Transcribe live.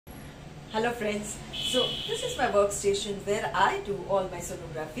Hello friends, so this is my workstation where I do all my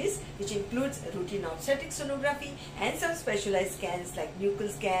sonographies, which includes routine obstetric sonography and some specialized scans like nuchal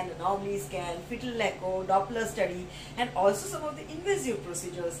scan, anomaly scan, fetal echo, Doppler study, and also some of the invasive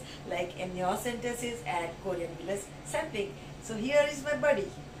procedures like amniocentesis and chorion villus sampling. So here is my buddy.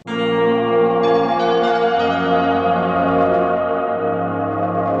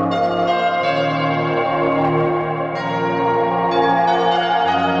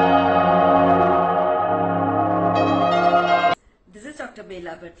 Dr.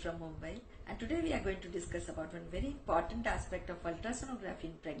 Bela Bhatt from Mumbai, and today we are going to discuss about one very important aspect of ultrasonography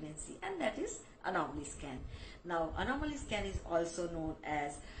in pregnancy, and that is anomaly scan. Now, anomaly scan is also known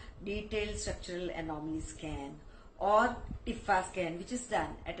as detailed structural anomaly scan or TIFA scan, which is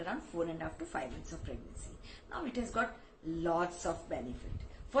done at around 4.5 to 5 months of pregnancy. Now, it has got lots of benefit.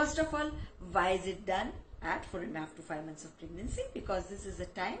 First of all, why is it done at 4.5 to 5 months of pregnancy? Because this is a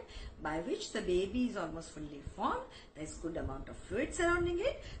time by which the baby is almost fully formed. There is good amount of fluid surrounding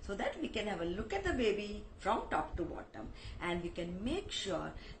it, so that we can have a look at the baby from top to bottom, and we can make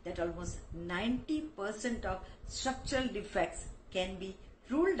sure that almost 90% of structural defects can be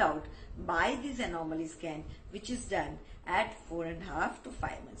ruled out by this anomaly scan, which is done at 4.5 to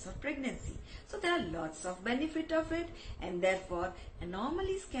 5 months of pregnancy. So there are lots of benefit of it, and therefore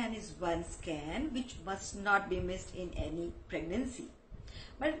anomaly scan is one scan which must not be missed in any pregnancy.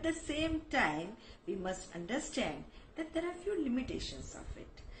 But at the same time, we must understand that there are few limitations of it,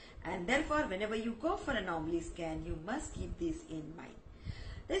 and therefore whenever you go for anomaly scan, you must keep this in mind.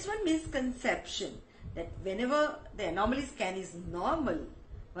 There is one misconception that whenever the anomaly scan is normal,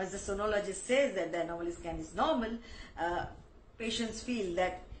 once the sonologist says that the anomaly scan is normal, patients feel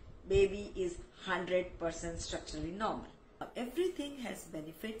that baby is 100% structurally normal. Everything has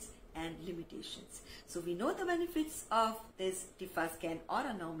benefits and limitations. So we know the benefits of this TIFA scan or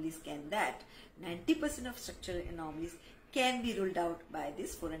anomaly scan, that 90% of structural anomalies can be ruled out by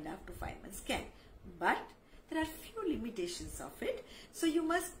this 4.5 to 5 month scan. But there are few limitations of it. So you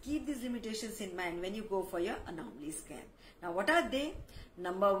must keep these limitations in mind when you go for your anomaly scan. Now what are they?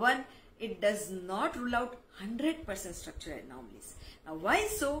 Number one, it does not rule out 100% structural anomalies. Now why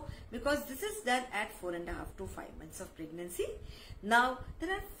so? Because this is done at 4.5 to 5 months of pregnancy. Now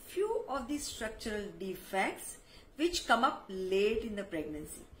there are few of these structural defects which come up late in the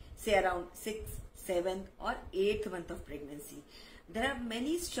pregnancy, say around 6th, 7th or 8th month of pregnancy. There are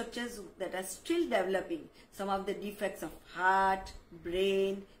many structures that are still developing. Some of the defects of heart,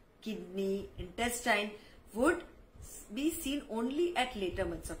 brain, kidney, intestine would be seen only at later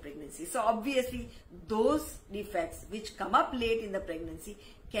months of pregnancy. So obviously those defects which come up late in the pregnancy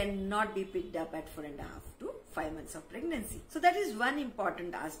cannot be picked up at 4.5 to 5 months of pregnancy. So that is one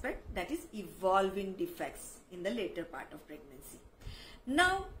important aspect, that is evolving defects in the later part of pregnancy.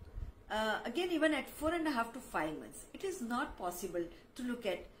 Now again, even at 4.5 to 5 months, it is not possible to look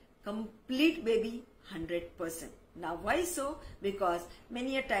at complete baby 100%. Now why so? Because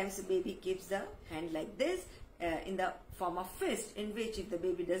many a times the baby keeps the hand like this in the form of fist, in which if the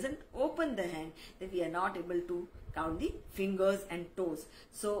baby doesn't open the hand, then we are not able to count the fingers and toes.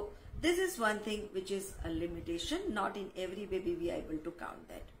 So this is one thing which is a limitation. Not in every baby we are able to count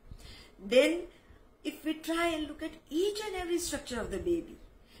that. Then if we try and look at each and every structure of the baby,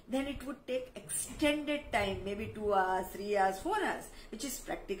 then it would take extended time, maybe 2 hours, 3 hours, 4 hours, which is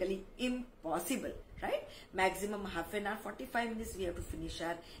practically impossible, right? Maximum half an hour, 45 minutes we have to finish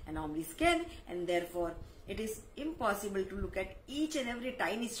our anomaly scan, and therefore it is impossible to look at each and every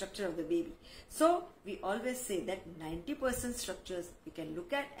tiny structure of the baby. So we always say that 90% structures we can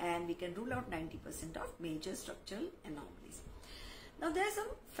look at, and we can rule out 90% of major structural anomalies. Now there are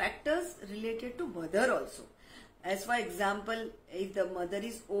some factors related to mother also. As for example, if the mother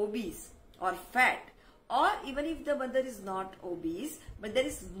is obese or fat, or even if the mother is not obese, but there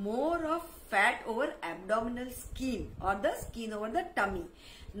is more of fat over abdominal skin or the skin over the tummy.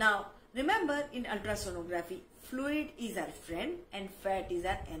 Now remember, in ultrasonography, fluid is our friend and fat is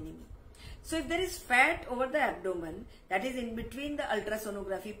our enemy. So if there is fat over the abdomen, that is in between the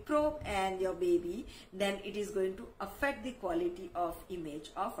ultrasonography probe and your baby, then it is going to affect the quality of image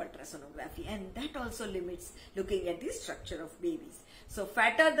of ultrasonography, and that also limits looking at the structure of babies. So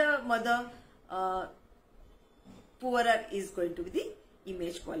fatter the mother, poorer is going to be the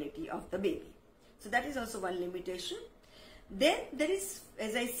image quality of the baby. So that is also one limitation. Then there is,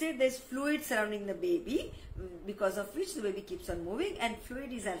 as I said, there is fluid surrounding the baby, because of which the baby keeps on moving, and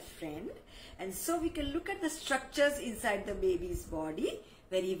fluid is our friend, and so we can look at the structures inside the baby's body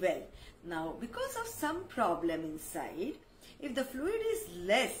very well. Now because of some problem inside, if the fluid is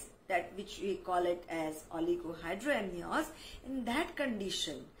less, that which we call it as oligohydramnios, in that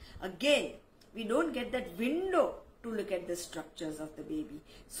condition, again, we don't get that window to look at the structures of the baby.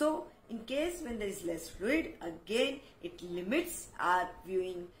 So in case when there is less fluid, again it limits our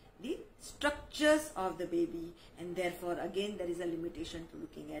viewing the structures of the baby, and therefore again there is a limitation to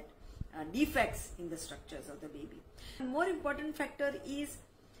looking at defects in the structures of the baby. A more important factor is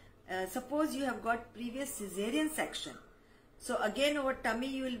suppose you have got previous cesarean section. So again over tummy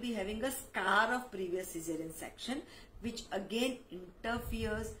you will be having a scar of previous cesarean section, which again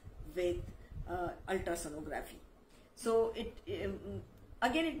interferes with ultrasonography. So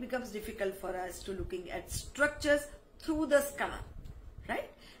again it becomes difficult for us to looking at structures through the scar, right?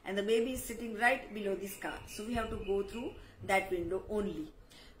 And the baby is sitting right below the scar, so we have to go through that window only.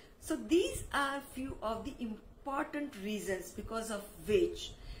 So these are few of the important reasons because of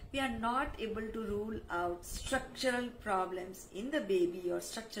which we are not able to rule out structural problems in the baby or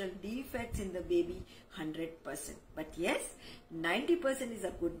structural defects in the baby 100%. But yes, 90% is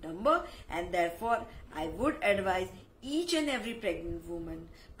a good number, and therefore I would advise each and every pregnant woman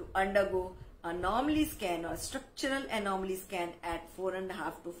to undergo anomaly scan or structural anomaly scan at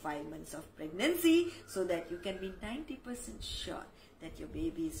 4.5 to 5 months of pregnancy, so that you can be 90% sure that your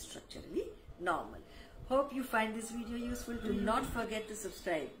baby is structurally normal. Hope you find this video useful. Do not forget to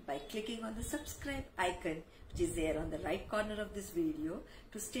subscribe by clicking on the subscribe icon which is there on the right corner of this video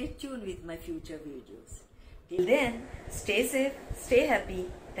to stay tuned with my future videos. Till then, stay safe, stay happy.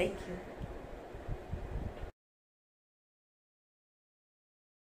 Thank you.